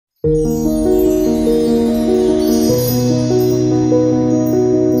LGBTIQ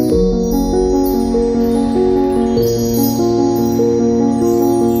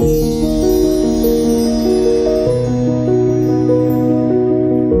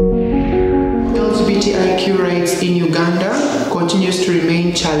rights in Uganda continues to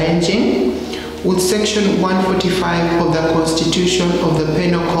remain challenging, with Section 145 of the Constitution of the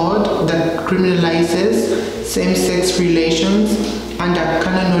Penal Code that criminalizes same-sex relations under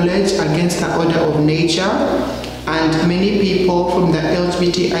canon knowledge against the order of nature, and many people from the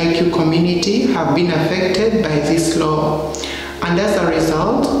LGBTIQ community have been affected by this law. And as a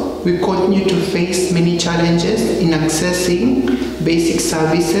result, we continue to face many challenges in accessing basic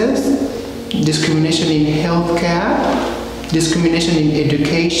services, discrimination in healthcare, discrimination in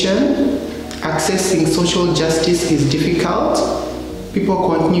education. Accessing social justice is difficult. People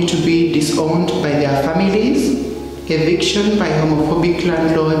continue to be disowned by their families, eviction by homophobic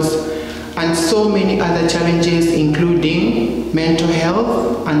landlords, and so many other challenges, including mental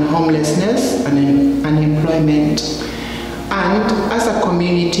health and homelessness and unemployment. And as a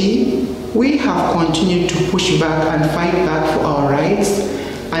community, we have continued to push back and fight back for our rights.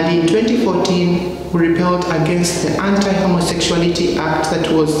 And in 2014, we rebelled against the Anti-Homosexuality Act that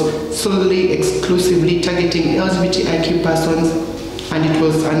was solely, exclusively targeting LGBTIQ persons, and it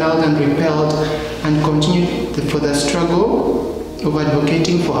was annulled and repealed, and continued for the struggle of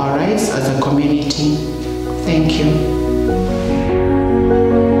advocating for our rights as a community. Thank you.